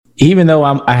even though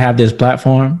I have this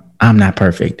platform, I'm not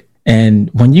perfect.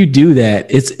 And when you do that,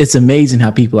 it's amazing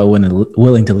how people are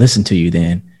willing to listen to you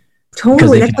then.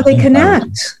 Totally. That's how they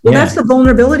connect. Well, that's the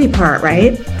vulnerability part,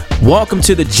 right? Welcome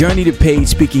to the Journey to Paid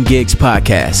Speaking Gigs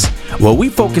podcast, where we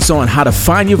focus on how to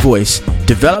find your voice,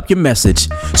 develop your message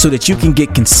so that you can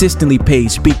get consistently paid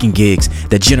speaking gigs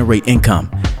that generate income.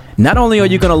 Not only are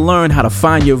you going to learn how to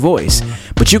find your voice,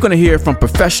 but you're going to hear from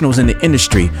professionals in the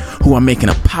industry who are making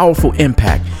a powerful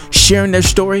impact, sharing their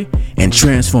story and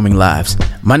transforming lives.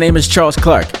 My name is Charles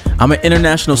Clark. I'm an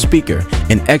international speaker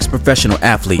and ex-professional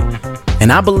athlete.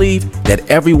 And I believe that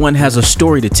everyone has a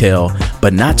story to tell,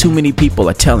 but not too many people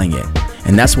are telling it.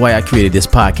 And that's why I created this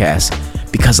podcast,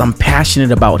 because I'm passionate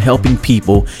about helping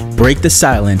people break the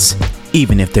silence,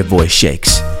 even if their voice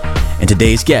shakes. And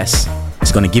today's guest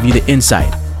is going to give you the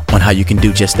insight on how you can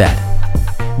do just that.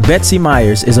 Betsy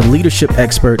Myers is a leadership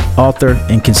expert, author,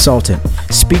 and consultant,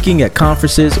 speaking at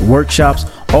conferences, workshops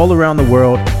all around the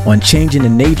world on changing the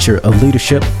nature of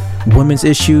leadership, women's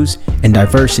issues, and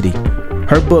diversity.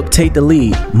 Her book, Take the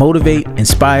Lead, Motivate,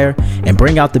 Inspire, and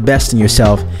Bring Out the Best in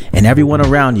Yourself and Everyone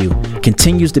Around You,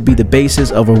 continues to be the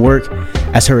basis of her work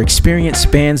as her experience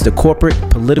spans the corporate,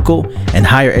 political, and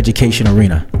higher education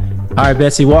arena. All right,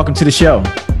 Betsy, welcome to the show.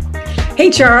 Hey,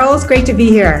 Charles. Great to be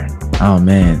here. Oh,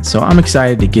 man. So I'm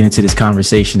excited to get into this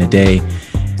conversation today.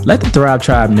 Let the Thrive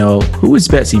Tribe know, who is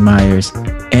Betsy Myers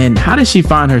and how does she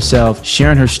find herself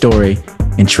sharing her story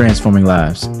and transforming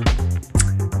lives?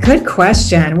 Good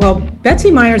question. Well,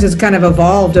 Betsy Myers has kind of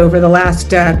evolved over the last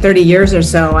 30 years or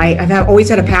so. I've always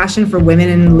had a passion for women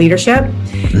in leadership.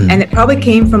 And it probably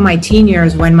came from my teen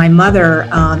years when my mother,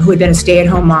 who had been a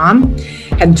stay-at-home mom,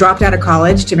 had dropped out of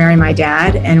college to marry my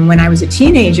dad. And when I was a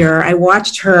teenager, I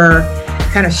watched her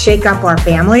kind of shake up our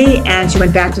family, and she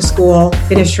went back to school,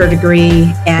 finished her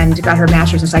degree, and got her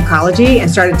master's in psychology and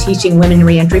started teaching women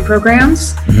reentry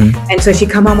programs. And so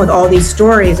she'd come home with all these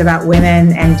stories about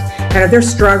women and kind of their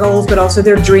struggles, but also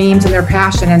their dreams and their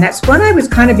passion. And that's when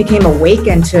I became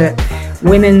awakened to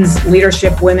women's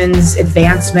leadership, women's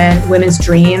advancement, women's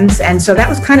dreams. And so that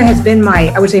has been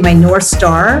my North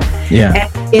Star. Yeah.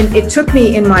 And it took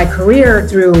me in my career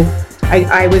through,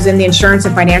 I was in the insurance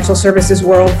and financial services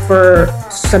world for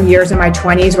some years in my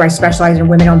 20s, where I specialized in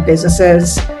women-owned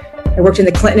businesses. I worked in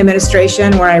the Clinton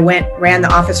administration, where I ran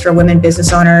the office for women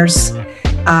business owners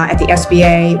at the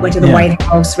SBA, went to the White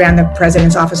House, ran the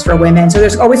president's office for women. So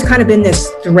there's always kind of been this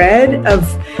thread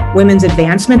of women's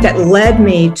advancement that led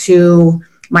me to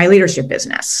my leadership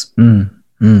business.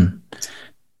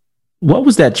 What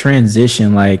was that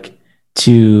transition like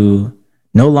to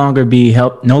no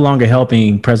longer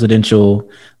helping presidential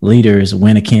leaders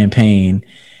win a campaign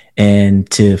and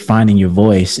to finding your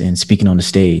voice and speaking on the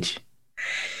stage?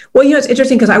 Well, it's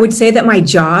interesting because I would say that my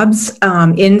jobs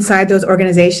inside those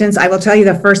organizations, I will tell you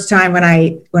the first time when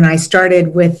I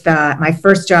started with my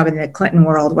first job in the Clinton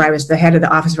world, where I was the head of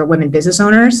the Office for Women Business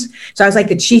Owners. So I was like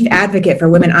the chief advocate for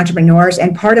women entrepreneurs.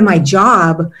 And part of my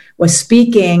job was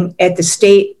speaking at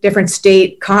the different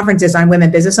state conferences on women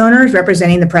business owners,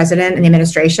 representing the president and the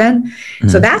administration.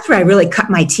 So that's where I really cut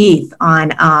my teeth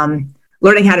on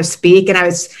learning how to speak. And I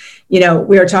was, we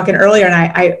were talking earlier, and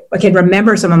I can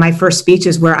remember some of my first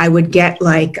speeches where I would get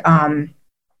like,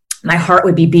 my heart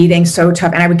would be beating so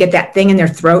tough, and I would get that thing in their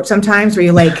throat sometimes where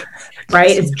you right,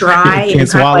 it's dry. You can't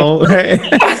swallow.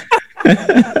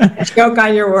 Choke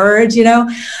on your words,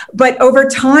 But over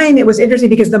time, it was interesting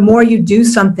because the more you do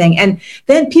something, and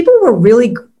then people were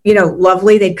really,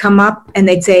 lovely. They'd come up and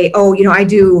they'd say, oh,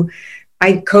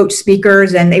 I coach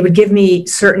speakers, and they would give me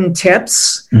certain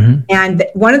tips. And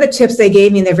one of the tips they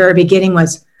gave me in the very beginning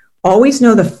was always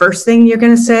know the first thing you're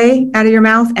going to say out of your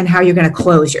mouth and how you're going to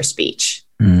close your speech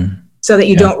so that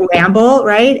you don't ramble.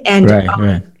 Right. And,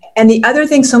 and the other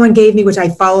thing someone gave me, which I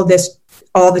follow this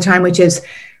all the time, which is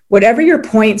whatever your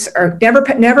points are,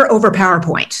 never over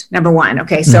PowerPoint. Number one.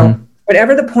 Okay. So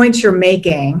whatever the points you're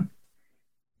making,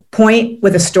 point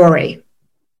with a story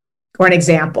or an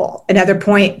example. Another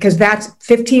point, because that's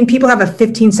people have a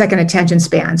 15-second attention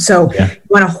span. So you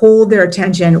want to hold their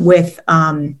attention with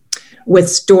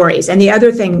stories. And the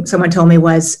other thing someone told me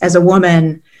was, as a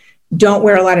woman, don't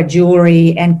wear a lot of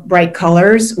jewelry and bright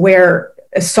colors. Wear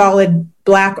a solid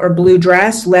black or blue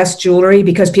dress, less jewelry,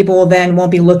 because people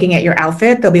won't be looking at your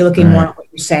outfit. They'll be looking more at what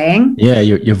you're saying. Yeah,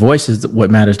 your voice is what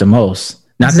matters the most,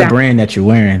 not the brand that you're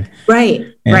wearing.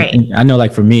 Right, and I know,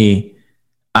 like for me,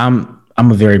 I'm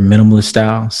a very minimalist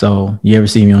style. So you ever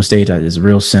see me on stage, it's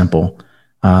real simple.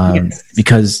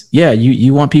 Because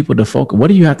you want people to focus. What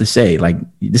do you have to say? Like,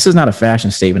 this is not a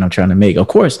fashion statement I'm trying to make. Of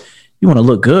course, you want to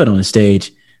look good on the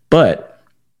stage, but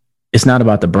it's not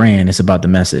about the brand. It's about the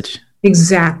message.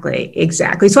 Exactly.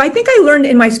 So I think I learned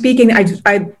in my speaking,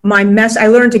 I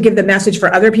learned to give the message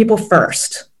for other people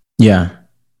first. Yeah.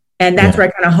 And that's where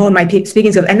I kind of honed my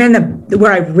speaking skills. And then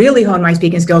where I really honed my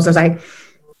speaking skills was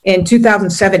in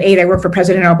 2007-8, I worked for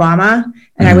President Obama,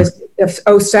 and I was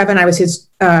 2007, I was his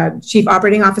chief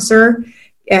operating officer,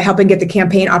 helping get the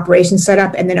campaign operations set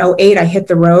up. And then 2008, I hit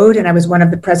the road, and I was one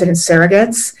of the president's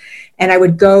surrogates. And I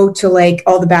would go to like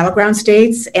all the battleground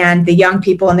states, and the young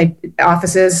people in the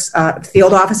offices,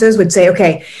 field offices, would say,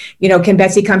 okay, can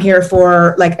Betsy come here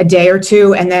for like a day or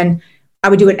two? And then I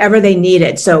would do whatever they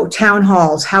needed. So town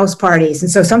halls, house parties.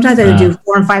 And so sometimes I would do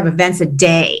 4 and 5 events a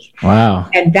day. Wow.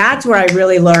 And that's where I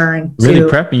really learned. Really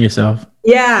prepping yourself.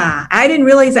 Yeah. I didn't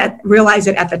realize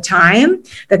it at the time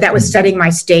that was setting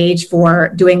my stage for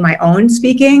doing my own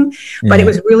speaking, but it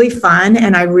was really fun.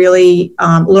 And I really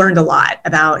learned a lot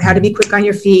about how to be quick on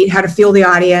your feet, how to feel the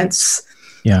audience,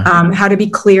 how to be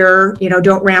clear,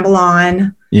 don't ramble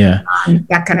on,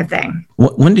 that kind of thing.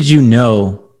 When did you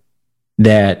know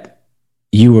that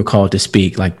you were called to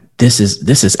speak? Like, this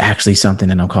is actually something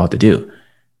that I'm called to do?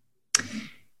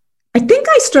 I think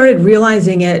I started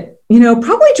realizing it,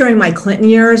 probably during my Clinton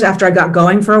years, after I got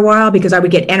going for a while, because I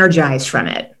would get energized from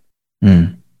it.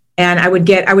 And I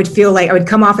would feel like I would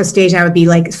come off a stage and I would be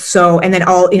like, and then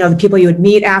all, the people you would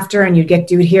meet after, and you'd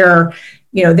hear,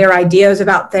 their ideas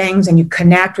about things, and you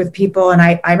connect with people. And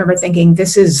I remember thinking,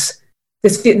 this is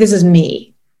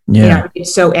me. Yeah. I would get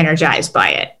so energized by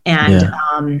it. And,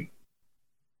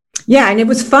 and it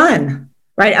was fun,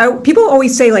 right? People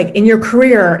always say, like, in your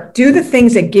career, do the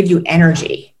things that give you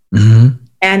energy. Mm-hmm.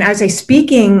 And I say,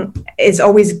 speaking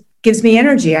always gives me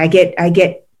energy. I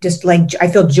get just like, I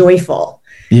feel joyful.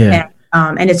 Yeah.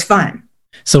 And it's fun.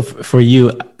 So for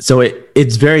you,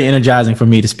 it's very energizing for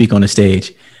me to speak on the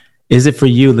stage. Is it for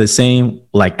you the same?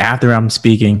 Like, after I'm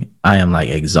speaking, I am like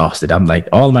exhausted. I'm like,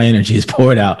 all my energy is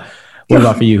poured out. What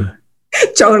about for you?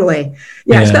 Totally.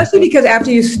 Yeah. Especially because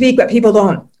after you speak, what people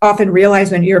don't often realize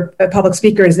when you're a public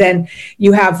speaker is then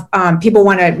you have people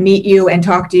want to meet you and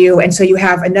talk to you. And so you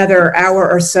have another hour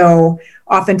or so.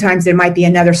 Oftentimes there might be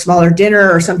another smaller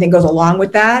dinner or something goes along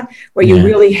with that, where you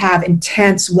really have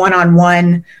intense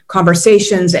one-on-one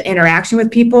conversations and interaction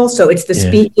with people. So it's the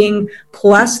speaking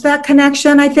plus that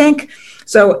connection, I think.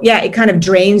 So it kind of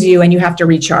drains you and you have to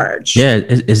recharge. Yeah,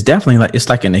 it's definitely it's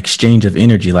like an exchange of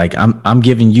energy. Like I'm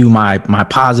giving you my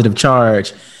positive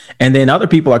charge, and then other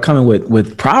people are coming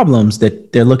with problems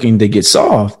that they're looking to get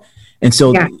solved. And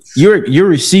so you're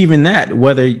receiving that,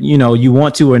 whether you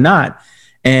want to or not.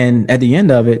 And at the end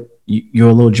of it, you're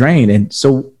a little drained. And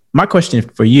so my question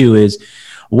for you is,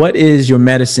 what is your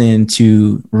medicine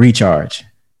to recharge?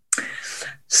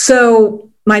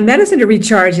 So my medicine to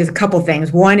recharge is a couple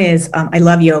things. One is I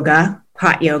love yoga,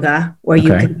 hot yoga, where you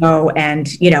can go and,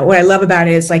 what I love about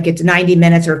it is like it's 90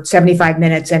 minutes or 75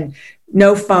 minutes and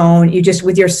no phone, you just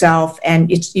with yourself,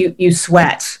 and it's you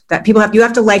sweat. That you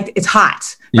have to like, it's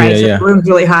hot, right? The room's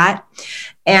really hot.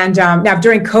 And now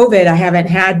during COVID, I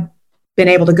haven't been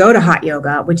able to go to hot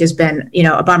yoga, which has been,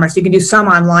 a bummer. So you can do some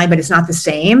online, but it's not the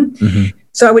same. Mm-hmm.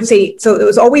 So I would say, so it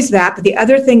was always that. But the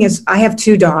other thing is I have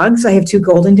 2 dogs. I have 2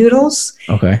 golden doodles.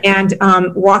 Okay. And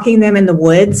walking them in the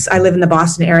woods. I live in the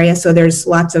Boston area, so there's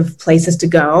lots of places to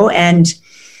go. And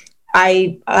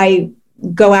I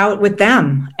go out with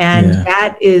them. And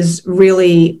that is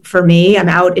really, for me, I'm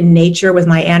out in nature with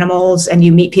my animals, and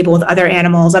you meet people with other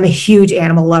animals. I'm a huge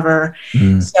animal lover.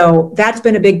 So that's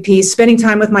been a big piece. Spending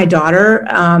time with my daughter,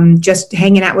 just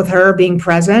hanging out with her, being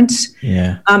present.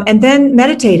 Yeah. And then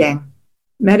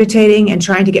meditating and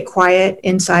trying to get quiet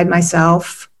inside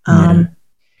myself, and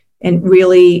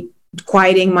really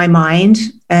quieting my mind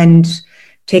and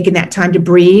taking that time to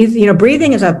breathe.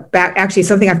 Breathing is actually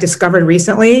something I've discovered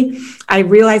recently. I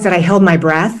realized that I held my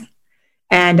breath,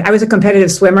 and I was a competitive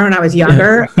swimmer when I was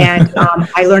younger, and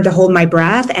I learned to hold my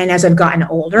breath. And as I've gotten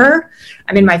older,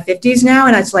 I'm in my 50s now,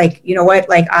 and it's like,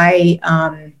 I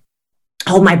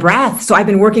hold my breath. So I've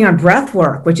been working on breath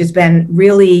work, which has been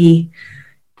really,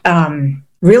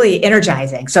 really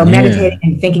energizing. So meditating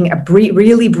and thinking of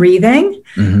really breathing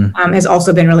has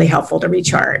also been really helpful to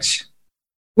recharge.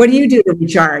 What do you do to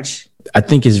recharge? I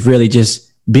think it's really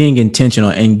just being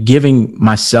intentional and giving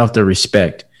myself the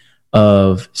respect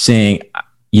of saying,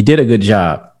 you did a good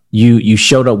job. You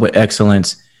showed up with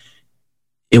excellence.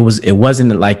 It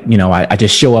wasn't like, I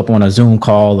just show up on a Zoom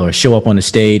call or show up on the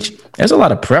stage. There's a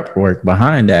lot of prep work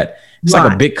behind that. It's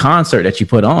like a big concert that you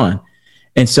put on.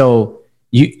 And so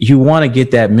you want to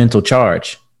get that mental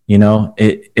charge.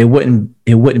 It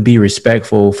wouldn't be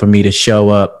respectful for me to show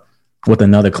up with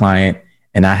another client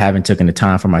and I haven't taken the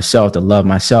time for myself to love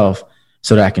myself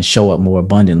so that I can show up more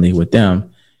abundantly with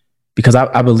them. because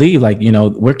I believe, like,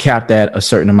 we're capped at a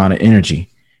certain amount of energy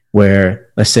where,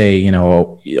 let's say,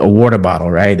 a water bottle,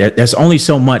 right? There's only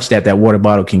so much that water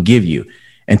bottle can give you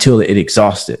until it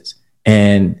exhausts it.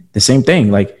 And the same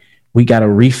thing, like, we got to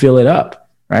refill it up,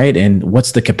 right? And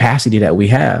what's the capacity that we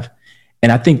have?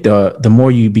 And I think the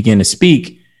more you begin to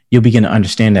speak, you'll begin to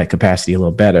understand that capacity a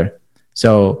little better.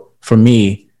 So for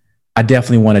me, I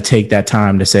definitely want to take that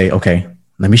time to say, okay,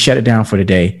 let me shut it down for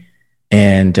today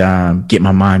and get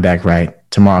my mind back right.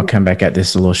 Tomorrow I'll come back at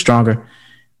this a little stronger.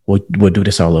 We'll do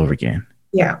this all over again.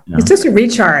 Yeah. It's just a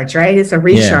recharge, right? It's a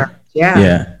recharge. Yeah.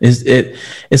 Yeah.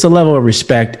 It's a level of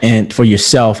respect and for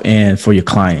yourself and for your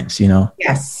clients,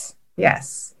 Yes.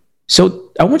 Yes.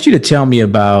 So I want you to tell me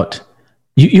about,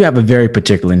 you have a very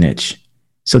particular niche.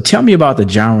 So tell me about the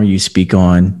genre you speak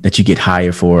on that you get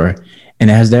hired for. And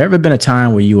has there ever been a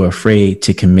time where you were afraid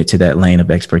to commit to that lane of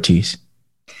expertise?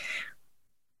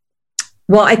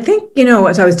 Well, I think,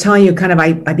 as I was telling you, kind of,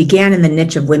 I began in the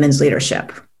niche of women's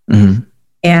leadership. Mm-hmm.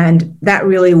 And that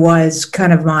really was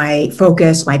kind of my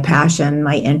focus, my passion,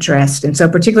 my interest. And so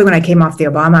particularly when I came off the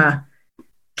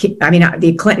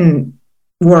Clinton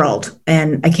world,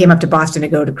 and I came up to Boston to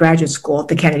go to graduate school at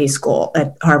the Kennedy School,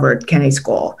 at Harvard Kennedy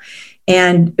School.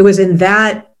 And it was in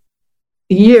that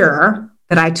year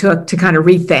that I took to kind of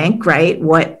rethink, right,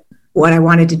 what I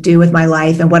wanted to do with my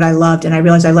life and what I loved. And I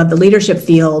realized I loved the leadership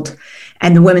field,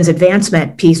 and the women's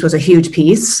advancement piece was a huge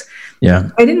piece. Yeah.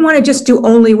 I didn't want to just do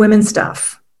only women's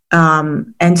stuff.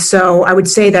 And so I would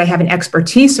say that I have an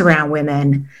expertise around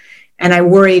women. And I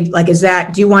worried, like,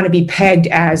 do you want to be pegged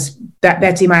as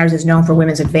Betsy Myers is known for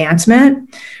women's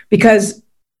advancement? Because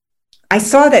I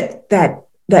saw that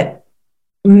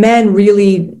men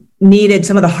really needed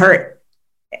some of the heart,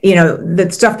 the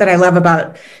stuff that I love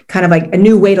about kind of like a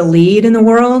new way to lead in the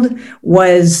world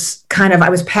was kind of, I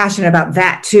was passionate about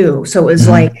that too. So it was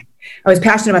like, I was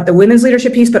passionate about the women's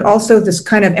leadership piece, but also this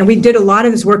kind of, and we did a lot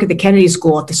of this work at the Kennedy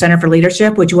School at the Center for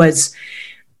Leadership, which was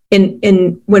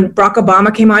in when Barack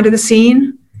Obama came onto the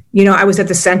scene. I was at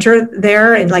the center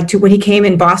there, and when he came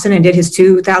in Boston and did his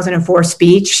 2004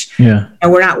 speech. Yeah.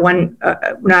 And we're not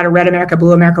a red America,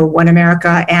 blue America, one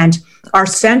America. And our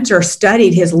center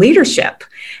studied his leadership,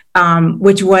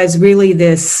 which was really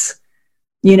this,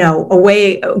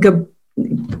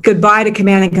 goodbye to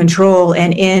command and control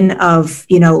and in of,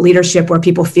 leadership where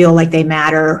people feel like they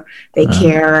matter, they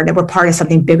care, that we're part of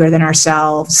something bigger than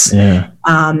ourselves. Yeah.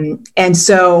 And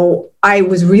so I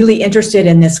was really interested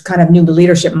in this kind of new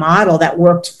leadership model that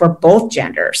worked for both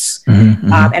genders.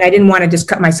 And I didn't want to just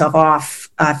cut myself off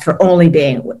for only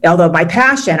being, although I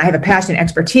have a passion and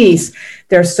expertise,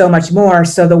 there's so much more.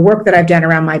 So the work that I've done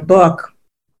around my book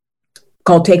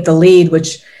called Take the Lead,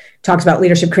 which talks about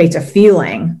leadership creates a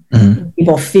feeling.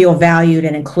 People feel valued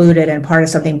and included and part of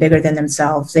something bigger than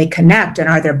themselves. They connect and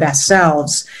are their best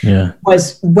selves. Yeah.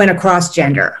 Went across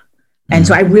gender. And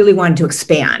so I really wanted to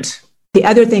expand. The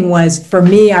other thing was, for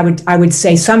me, I would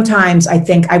say sometimes I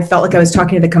think I felt like I was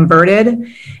talking to the converted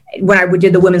when I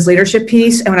did the women's leadership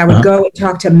piece. And when I would go and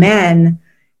talk to men,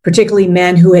 particularly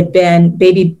men who had been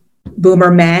baby boomer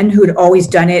men who had always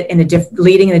done it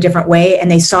leading in a different way,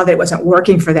 and they saw that it wasn't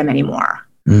working for them anymore.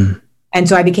 And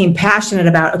so I became passionate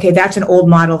about, okay, that's an old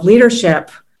model of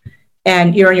leadership,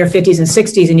 and you're in your 50s and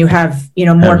 60s and you have,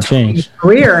 more time in your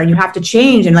career and you have to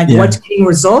change, and what's getting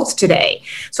results today.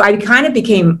 So I kind of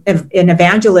became an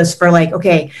evangelist for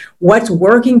okay, what's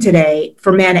working today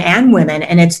for men and women.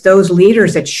 And it's those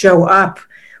leaders that show up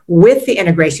with the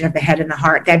integration of the head and the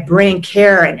heart, that bring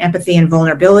care and empathy and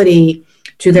vulnerability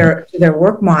to their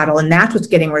work model. And that's what's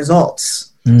getting results.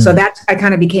 So I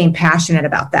kind of became passionate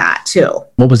about that too.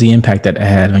 What was the impact that it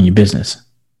had on your business?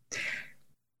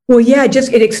 Well, yeah,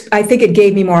 I think it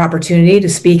gave me more opportunity to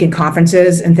speak in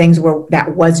conferences and things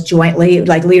that was jointly,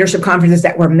 like leadership conferences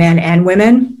that were men and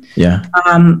women. Yeah.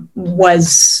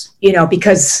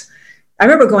 Because I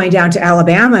remember going down to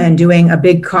Alabama and doing a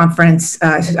big conference.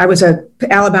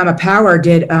 Alabama Power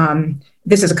did,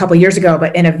 this is a couple of years ago,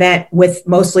 but an event with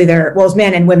mostly it was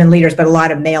men and women leaders, but a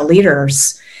lot of male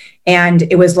leaders. And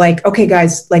it was like, okay,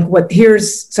 guys,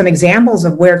 here's some examples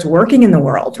of where it's working in the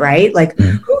world, right?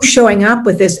 Who's showing up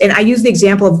with this? And I use the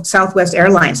example of Southwest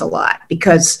Airlines a lot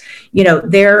because,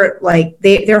 their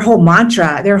whole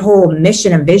mantra, their whole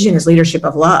mission and vision is leadership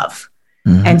of love.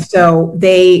 And so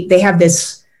they have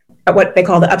this, what they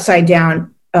call the upside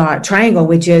down triangle,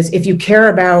 which is if you care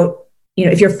about,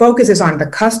 if your focus is on the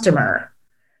customer,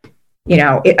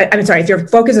 if your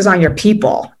focus is on your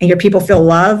people and your people feel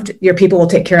loved, your people will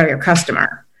take care of your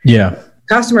customer. Yeah.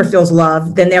 Customer feels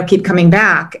loved, then they'll keep coming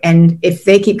back. And if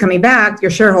they keep coming back,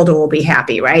 your shareholder will be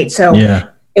happy, right? So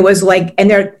It was like,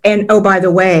 and oh, by the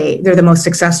way, they're the most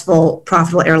successful,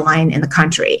 profitable airline in the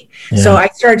country. Yeah. So I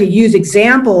started to use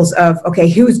examples of, okay,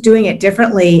 who's doing it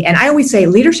differently? And I always say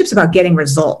leadership's about getting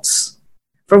results.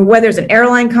 From whether it's an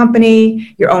airline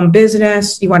company, your own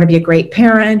business, you want to be a great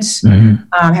parent,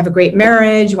 have a great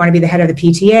marriage, you want to be the head of the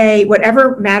PTA,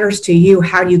 whatever matters to you,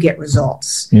 how do you get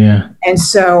results? Yeah. And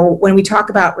so when we talk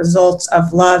about results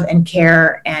of love and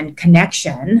care and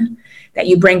connection that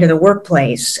you bring to the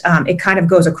workplace, it kind of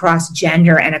goes across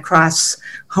gender and across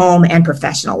home and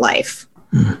professional life.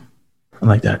 I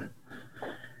like that.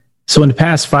 So in the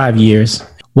past 5 years,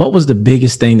 what was the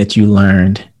biggest thing that you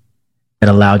learned that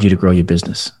allowed you to grow your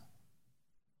business?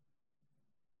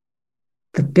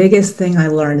 The biggest thing I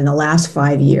learned in the last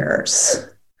 5 years.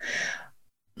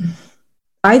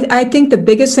 I think the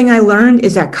biggest thing I learned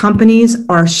is that companies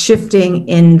are shifting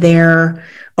in their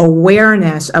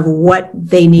awareness of what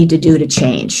they need to do to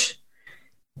change.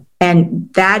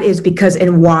 And that is because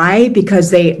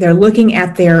they're looking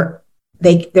at their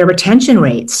retention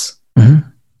rates. Mm-hmm.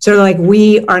 So like,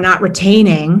 we are not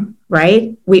retaining,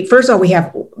 right? First of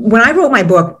all, when I wrote my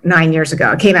book 9 years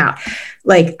ago, it came out,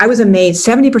 like, I was amazed.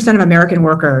 70% of American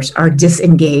workers are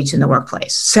disengaged in the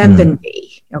workplace.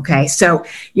 70. Okay. So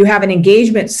you have an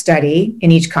engagement study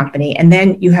in each company, and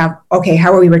then you have, okay,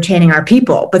 how are we retaining our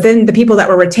people? But then the people that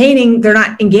we're retaining, they're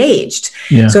not engaged.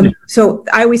 Yeah. So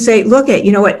I always say, look at,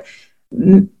 you know what,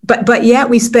 but yet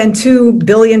we spend $2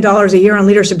 billion a year on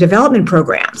leadership development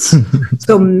programs.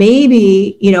 So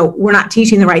maybe, we're not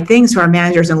teaching the right things to our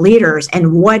managers and leaders.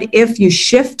 And what if you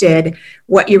shifted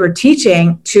what you were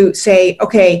teaching to say,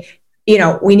 okay,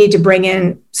 we need to bring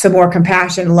in some more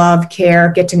compassion, love,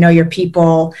 care, get to know your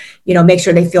people, make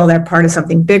sure they feel they're part of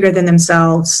something bigger than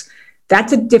themselves.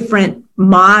 That's a different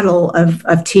model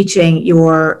of teaching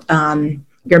your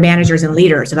managers and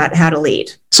leaders about how to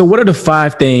lead. So what are the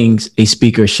 5 things a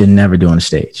speaker should never do on a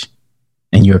stage,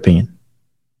 in your opinion?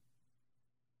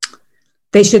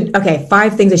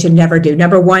 5 things they should never do.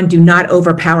 Number 1, do not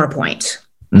over PowerPoint.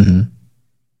 Mm-hmm.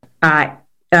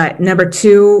 Number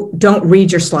 2, don't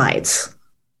read your slides.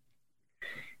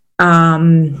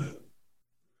 Number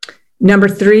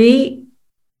 3,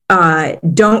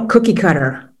 don't cookie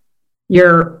cutter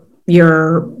your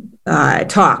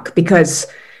talk, because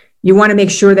you want to make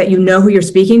sure that you know who you're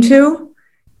speaking to.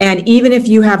 And even if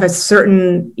you have a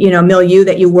certain, milieu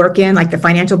that you work in, like the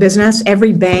financial business,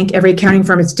 every bank, every accounting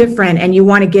firm is different. And you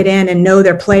want to get in and know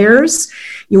their players.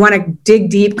 You want to dig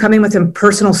deep, come in with some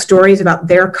personal stories about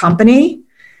their company.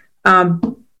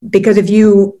 Because if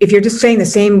you're just saying the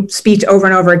same speech over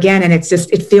and over again, and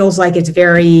it feels like it's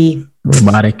very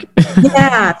robotic.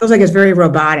 Yeah, it feels like it's very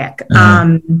robotic.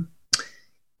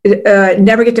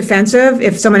 Never get defensive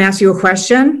if someone asks you a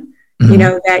question,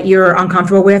 that you're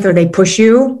uncomfortable with, or they push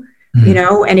you,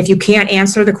 and if you can't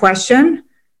answer the question,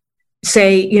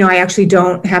 say, I actually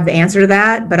don't have the answer to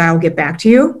that, but I'll get back to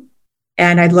you.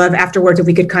 And I'd love afterwards if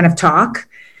we could kind of talk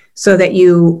so that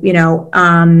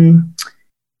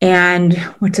and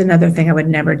what's another thing I would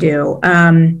never do?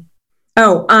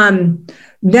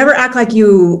 Never act like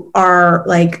you are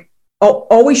like,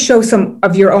 always show some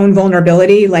of your own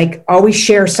vulnerability, like always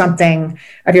share something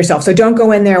of yourself. So don't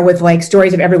go in there with like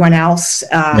stories of everyone else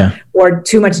or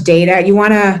too much data. You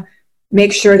want to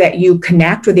make sure that you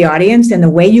connect with the audience, and the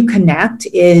way you connect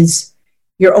is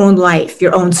your own life,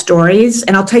 your own stories.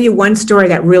 And I'll tell you one story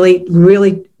that really,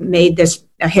 really made this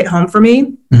hit home for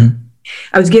me. Mm-hmm.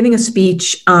 I was giving a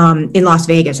speech in Las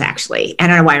Vegas, actually.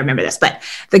 And I don't know why I remember this, but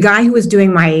the guy who was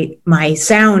doing my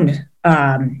sound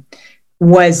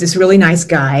was this really nice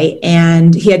guy.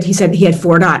 And he said he had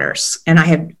 4 daughters, and I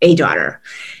had a daughter.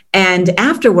 And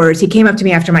afterwards, he came up to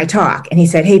me after my talk and he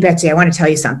said, "Hey, Betsy, I want to tell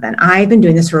you something. I've been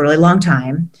doing this for a really long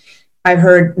time. I've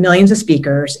heard millions of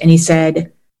speakers." And he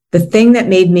said, "The thing that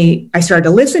I started to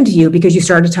listen to you because you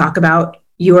started to talk about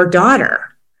your daughter.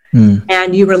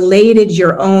 And you related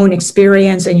your own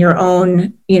experience and your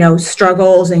own,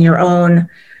 struggles and your own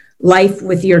life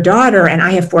with your daughter. And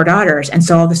I have 4 daughters. And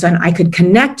so all of a sudden I could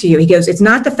connect to you." He goes, "It's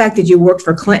not the fact that you worked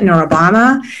for Clinton or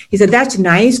Obama." He said, "That's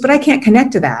nice, but I can't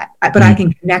connect to that. But I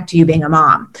can connect to you being a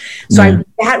mom." So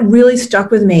that really stuck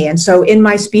with me. And so in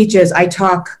my speeches, I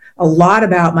talk a lot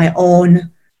about my own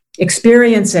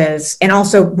experiences, and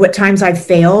also what times I've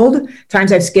failed,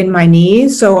 times I've skinned my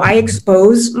knees. So I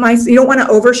expose you don't want to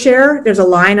overshare. There's a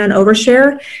line on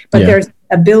overshare, but there's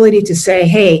ability to say,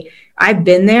 "Hey, I've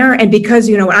been there." And because,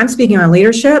 when I'm speaking on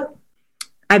leadership,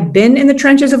 I've been in the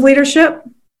trenches of leadership,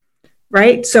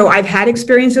 right? So I've had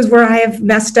experiences where I have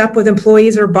messed up with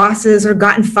employees or bosses or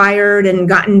gotten fired and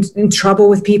gotten in trouble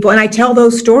with people. And I tell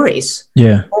those stories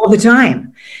all the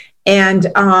time. And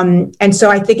so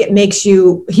I think it makes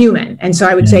you human. And so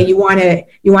I would say you want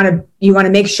to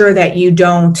make sure that you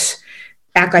don't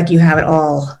act like you have it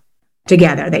all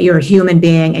together, that you're a human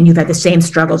being and you've had the same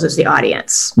struggles as the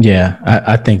audience. Yeah,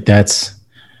 I think that's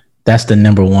the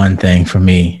number one thing for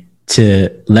me,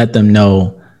 to let them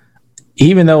know,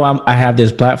 even though I have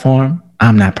this platform,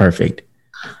 I'm not perfect.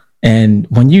 And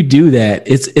when you do that,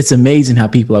 it's amazing how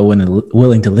people are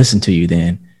willing to listen to you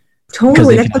then.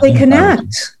 Totally. That's how they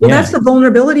connect. Well, that's the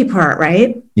vulnerability part,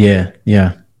 right? Yeah.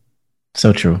 Yeah.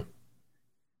 So true.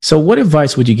 So what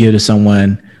advice would you give to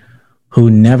someone who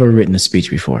never written a speech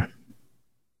before?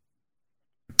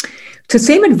 It's the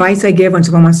same advice I give when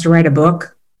someone wants to write a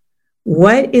book.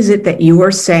 What is it that you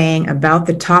are saying about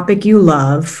the topic you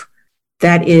love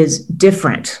that is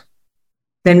different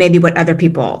than maybe what other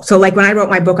people? So like when I wrote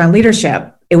my book on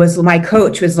leadership, it was my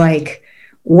coach was like,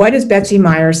 what is Betsy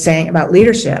Myers saying about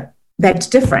leadership that's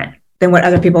different than what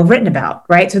other people have written about,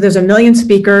 right? So there's a million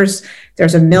speakers,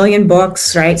 there's a million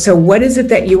books, right? So what is it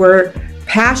that you were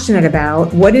passionate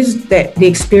about? What is the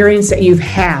experience that you've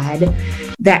had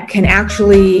that can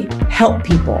actually help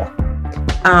people?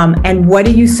 And what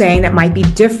are you saying that might be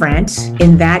different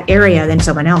in that area than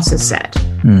someone else has said?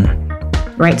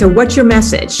 Right? So what's your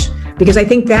message? Because I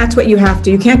think that's what you have to,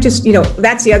 you can't just,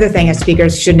 that's the other thing as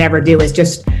speakers should never do, is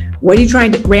just, what are you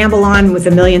trying to ramble on with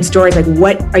a million stories? Like,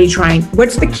 what's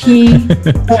the key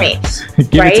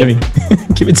point? Give it to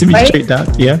me. Give it to me straight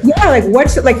down. Yeah. Yeah.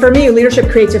 Like for me,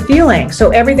 leadership creates a feeling. So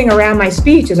everything around my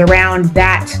speech is around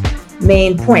that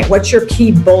main point. What's your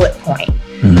key bullet point?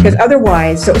 Because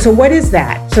otherwise, so what is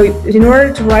that? So in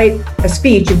order to write a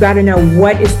speech, you've got to know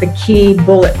what is the key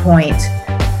bullet point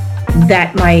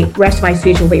that my rest of my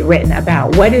speech will be written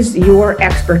about. What is your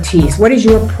expertise? What is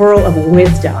your pearl of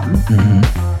wisdom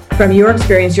from your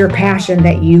experience, your passion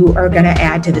that you are going to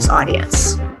add to this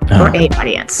audience or a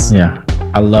audience? Yeah,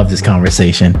 I love this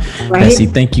conversation. Right? Betsy,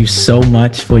 thank you so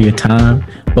much for your time.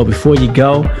 But before you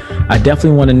go, I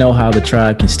definitely want to know how the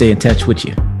tribe can stay in touch with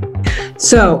you.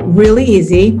 So really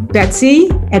easy. Betsy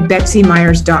at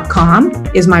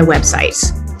betsymyers.com is my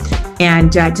website.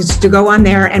 And just to go on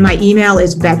there, and my email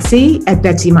is betsy at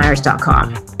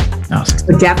betsymyers.com. Awesome.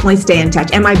 So definitely stay in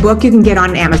touch. And my book you can get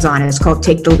on Amazon. It's called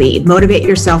Take the Lead. Motivate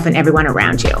yourself and everyone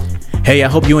around you. Hey, I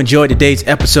hope you enjoyed today's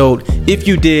episode. If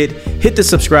you did, hit the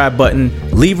subscribe button,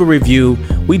 leave a review.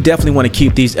 We definitely want to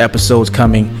keep these episodes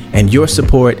coming, and your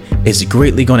support is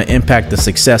greatly going to impact the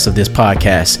success of this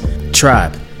podcast.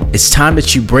 Tribe, it's time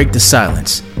that you break the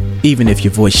silence, even if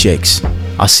your voice shakes.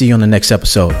 I'll see you on the next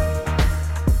episode.